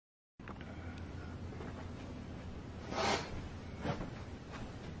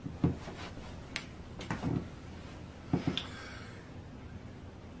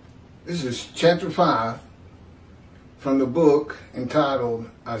This is chapter 5 from the book entitled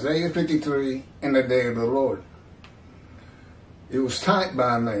Isaiah 53 and the Day of the Lord. It was typed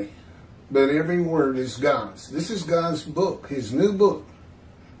by me, but every word is God's. This is God's book, his new book,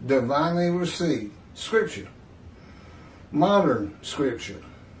 divinely received scripture, modern scripture.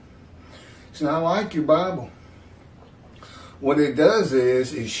 It's not like your Bible. What it does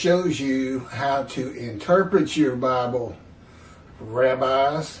is it shows you how to interpret your Bible,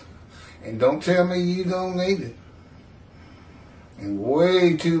 rabbis, and don't tell me you don't need it. And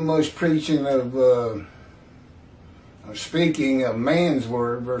way too much preaching of speaking of man's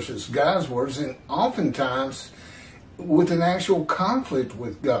word versus God's words, and oftentimes with an actual conflict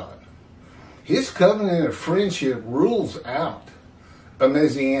with God. His covenant of friendship rules out a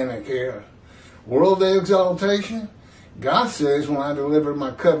Messianic era. World exaltation, God says, when I deliver my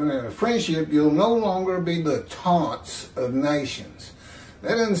covenant of friendship, you'll no longer be the taunts of nations.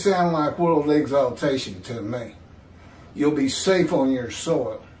 That doesn't sound like world exaltation to me. You'll be safe on your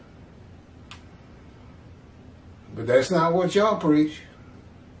soil. But that's not what y'all preach.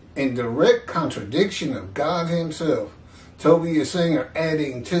 In direct contradiction of God himself, Toby a singer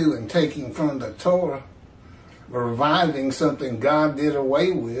adding to and taking from the Torah, reviving something God did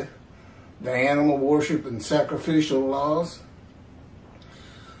away with, the animal worship and sacrificial laws.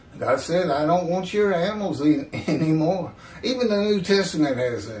 God said, I don't want your animals anymore. Even the New Testament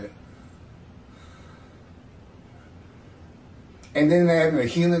has that. And then adding a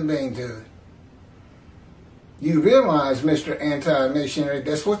human being to it. You realize, Mr. Anti-Missionary,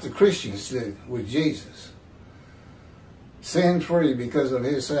 that's what the Christians do with Jesus. Sin-free because of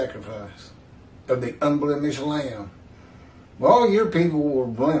his sacrifice of the unblemished lamb. Well, all your people were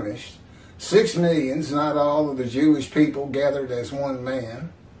blemished. 6 million, not all of the Jewish people gathered as one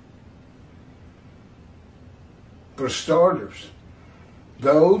man. For starters,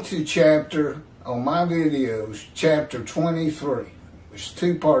 go to chapter, on my videos, chapter 23. There's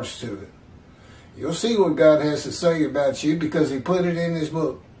 2 parts to it. You'll see what God has to say about you because he put it in his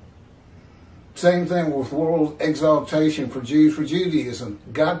book. Same thing with world exaltation for Jews, for Judaism.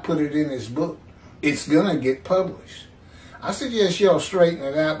 God put it in his book. It's going to get published. I suggest y'all straighten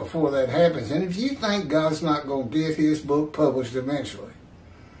it out before that happens. And if you think God's not going to get his book published eventually,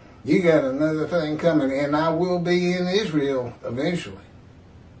 you got another thing coming, and I will be in Israel eventually.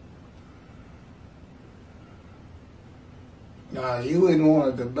 Now, you wouldn't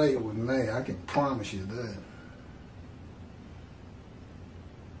want to debate with me. I can promise you that.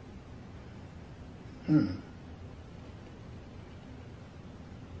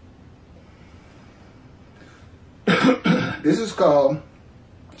 This is called,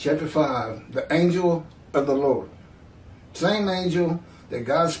 chapter 5, the angel of the Lord. Same angel that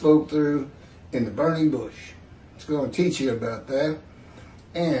God spoke through in the burning bush. It's going to teach you about that.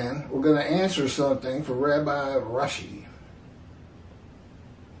 And we're going to answer something for Rabbi Rashi.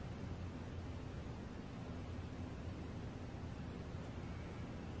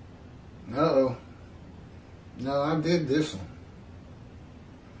 Uh-oh. No, I did this one.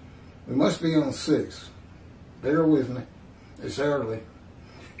 We must be on 6. Bear with me. It's early.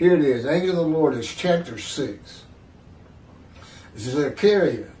 Here it is. Angel of the Lord is chapter 6. This is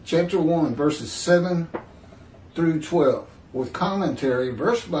Zechariah, chapter 1, verses 7 through 12, with commentary,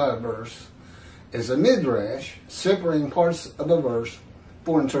 verse by verse, as a Midrash, separating parts of a verse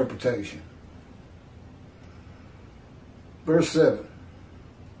for interpretation. Verse 7.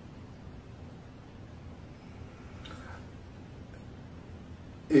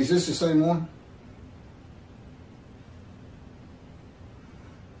 Is this the same one?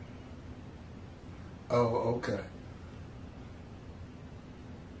 Oh, okay.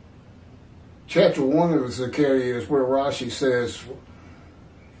 Chapter 1 of Zechariah is where Rashi says,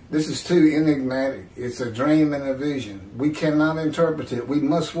 this is too enigmatic. It's a dream and a vision. We cannot interpret it. We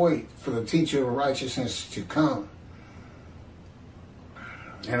must wait for the teacher of righteousness to come.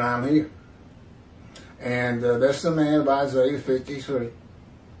 And I'm here. And that's the man of Isaiah 53,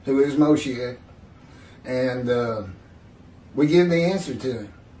 who is Moshiach. And we give the answer to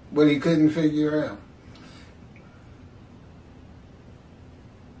him, what he couldn't figure out.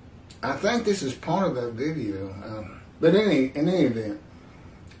 I think this is part of that video. But in any event,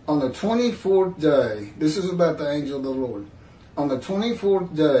 on the 24th day, this is about the angel of the Lord. On the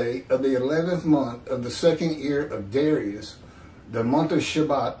 24th day of the 11th month of the 2nd year of Darius, the month of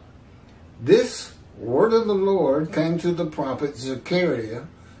Shebat, this word of the Lord came to the prophet Zechariah,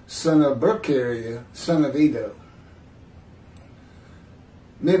 son of Berechiah, son of Iddo.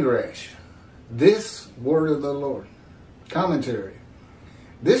 Midrash, this word of the Lord. Commentary.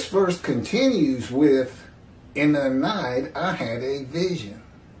 This verse continues with, in the night I had a vision.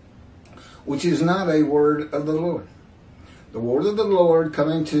 which is not a word of the Lord. The word of the Lord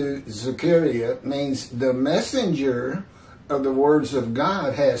coming to Zechariah means the messenger of the words of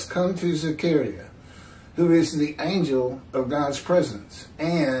God has come to Zechariah, who is the angel of God's presence,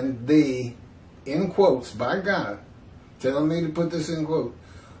 and the, in quotes, by God, telling me to put this in quote,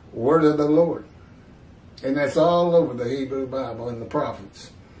 word of the Lord. And that's all over the Hebrew Bible and the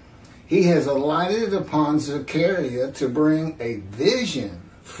prophets. He has alighted upon Zechariah to bring a vision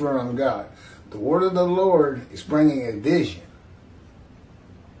from God. The word of the Lord is bringing a vision.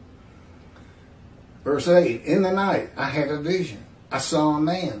 Verse 8, in the night I had a vision. I saw a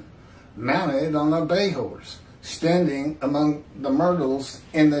man mounted on a bay horse, standing among the myrtles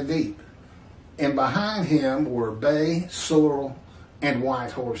in the deep. And behind him were bay, sorrel, and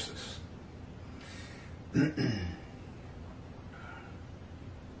white horses.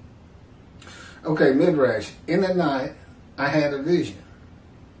 Okay, Midrash, in the night I had a vision.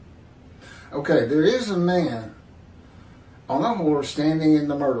 Okay, there is a man on a horse standing in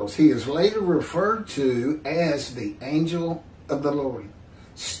the myrtles. He is later referred to as the angel of the Lord,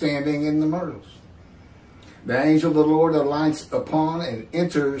 standing in the myrtles. The angel of the Lord alights upon and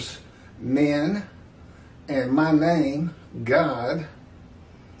enters men, and my name, God,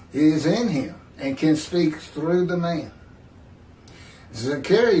 is in him and can speak through the man.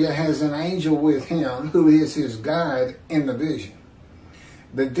 Zechariah has an angel with him who is his guide in the vision.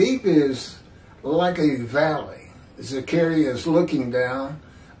 The deep is like a valley. Zechariah is looking down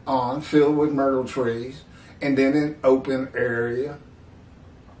on, filled with myrtle trees, and then an open area.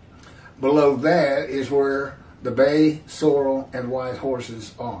 Below that is where the bay, sorrel, and white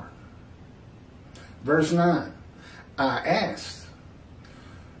horses are. Verse 9, I asked,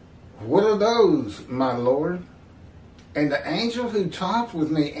 what are those, my Lord? And the angel who talked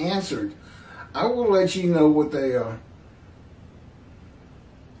with me answered, I will let you know what they are.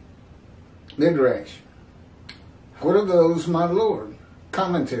 Midrash, what are those, my Lord?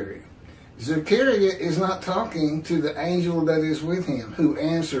 Commentary, Zechariah is not talking to the angel that is with him, who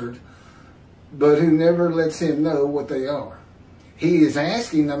answered, but who never lets him know what they are. He is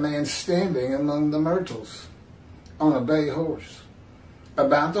asking the man standing among the myrtles on a bay horse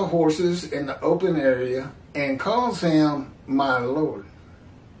about the horses in the open area, and calls him my Lord.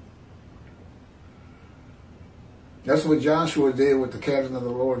 That's what Joshua did with the captain of the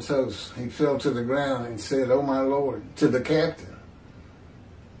Lord's host. He fell to the ground and said, oh my Lord, to the captain.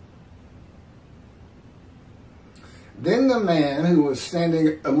 Then the man who was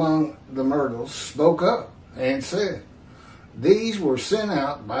standing among the myrtles spoke up and said, these were sent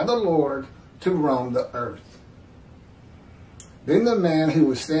out by the Lord to roam the earth. Then the man who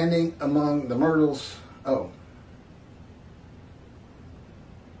was standing among the myrtles,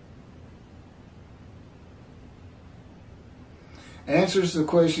 answers the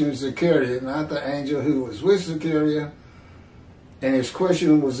question of Zechariah, not the angel who was with Zechariah, and his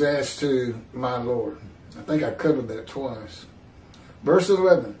question was asked to my Lord. I think I covered that twice. Verse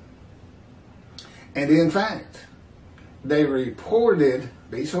 11, and in fact, they reported,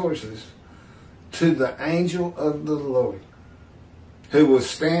 these horses, to the angel of the Lord, who was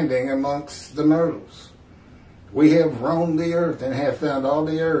standing amongst the myrtles. We have roamed the earth and have found all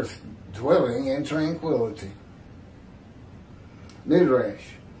the earth dwelling in tranquility. Midrash,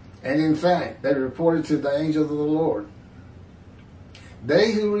 and in fact, they reported to the angel of the Lord.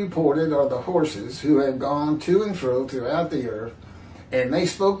 They who reported are the horses who have gone to and fro throughout the earth, and they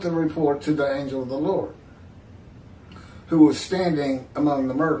spoke the report to the angel of the Lord, who was standing among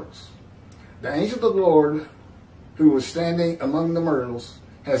the myrtles. The angel of the Lord, who was standing among the myrtles,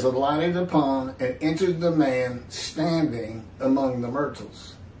 has alighted upon and entered the man standing among the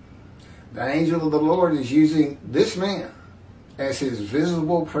myrtles. The angel of the Lord is using this man as his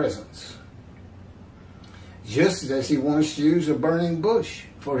visible presence, just as he once used a burning bush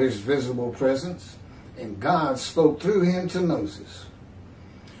for his visible presence, and God spoke through him to Moses.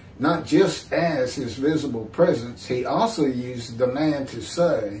 Not just as his visible presence, he also used the man to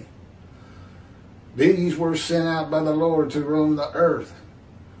say, these were sent out by the Lord to roam the earth,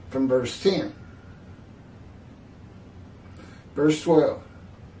 from verse 10. Verse 12.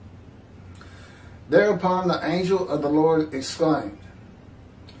 Thereupon the angel of the Lord exclaimed,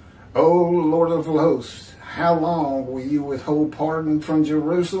 O Lord of hosts, how long will you withhold pardon from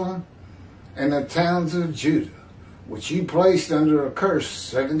Jerusalem and the towns of Judah, which you placed under a curse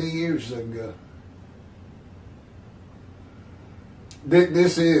 70 years ago?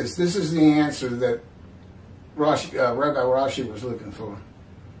 This is the answer that Rabbi Rashi was looking for.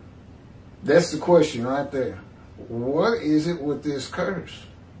 That's the question right there. What is it with this curse?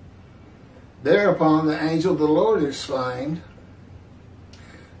 Thereupon the angel of the Lord exclaimed,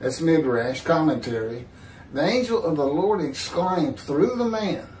 That's Midrash commentary. The angel of the Lord exclaimed through the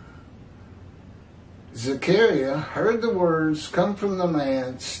man. Zechariah heard the words come from the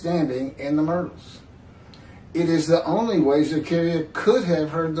man standing in the myrtles. It is the only way Zechariah could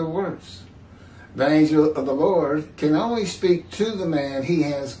have heard the words. The angel of the Lord can only speak to the man he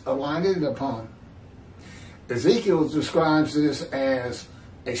has alighted upon. Ezekiel describes this as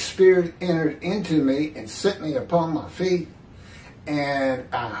a spirit entered into me and set me upon my feet, and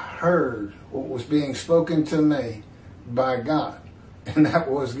I heard what was being spoken to me by God, and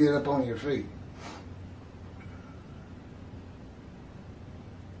that was get up on your feet.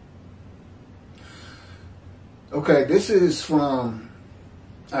 Okay, this is from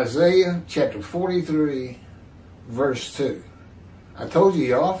Isaiah chapter 43, verse 2. I told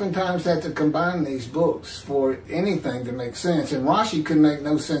you oftentimes have to combine these books for anything to make sense. And Rashi could make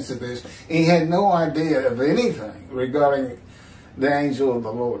no sense of this. He had no idea of anything regarding the angel of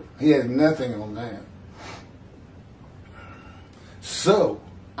the Lord. He had nothing on that. So,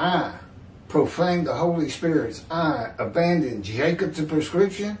 I profaned the Holy Spirits. I abandoned Jacob to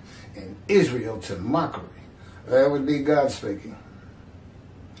prescription and Israel to mockery. That would be God speaking.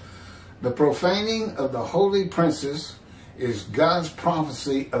 The profaning of the holy princes is God's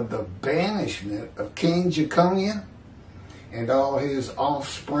prophecy of the banishment of King Jeconiah and all his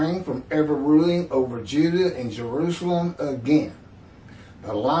offspring from ever ruling over Judah and Jerusalem again.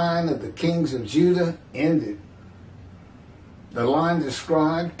 The line of the kings of Judah ended. The line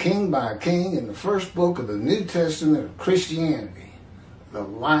described king by king in the first book of the New Testament of Christianity, the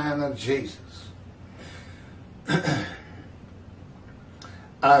line of Jesus.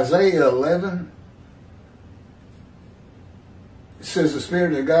 Isaiah 11 says the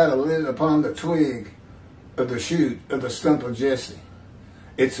Spirit of God lit upon the twig of the shoot of the stump of Jesse.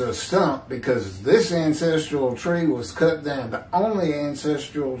 It's a stump because this ancestral tree was cut down, the only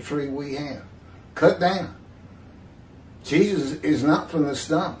ancestral tree we have, cut down. Jesus is not from the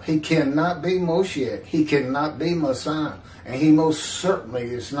stump. He cannot be Moshiach. He cannot be Messiah. And he most certainly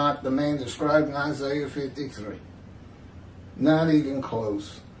is not the man described in Isaiah 53. Not even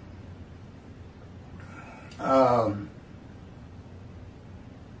close. I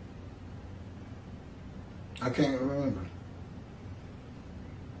can't remember.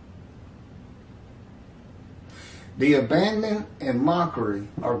 The abandonment and mockery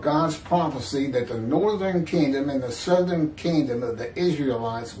are God's prophecy that the northern kingdom and the southern kingdom of the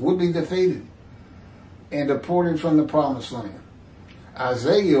Israelites would be defeated and deported from the promised land.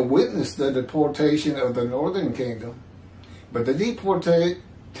 Isaiah witnessed the deportation of the northern kingdom, but the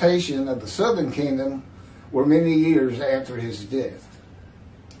deportation of the southern kingdom were many years after his death.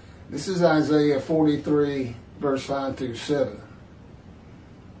 This is Isaiah 43, verse 5 through 7.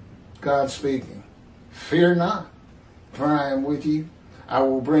 God speaking, "Fear not, for I am with you. I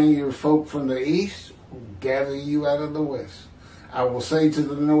will bring your folk from the east, gather you out of the west. I will say to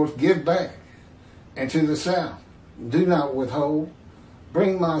the north, give back, and to the south, do not withhold.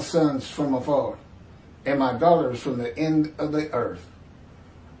 Bring my sons from afar, and my daughters from the end of the earth,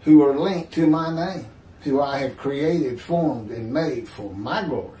 who are linked to my name, who I have created, formed, and made for my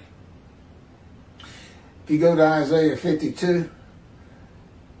glory." If you go to Isaiah 52,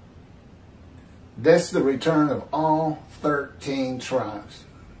 that's the return of all 13 tribes,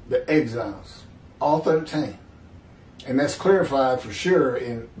 the exiles, all 13. And that's clarified for sure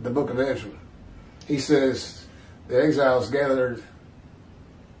in the book of Ezra. He says the exiles gathered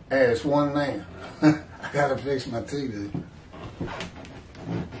as one man. I gotta fix my TV.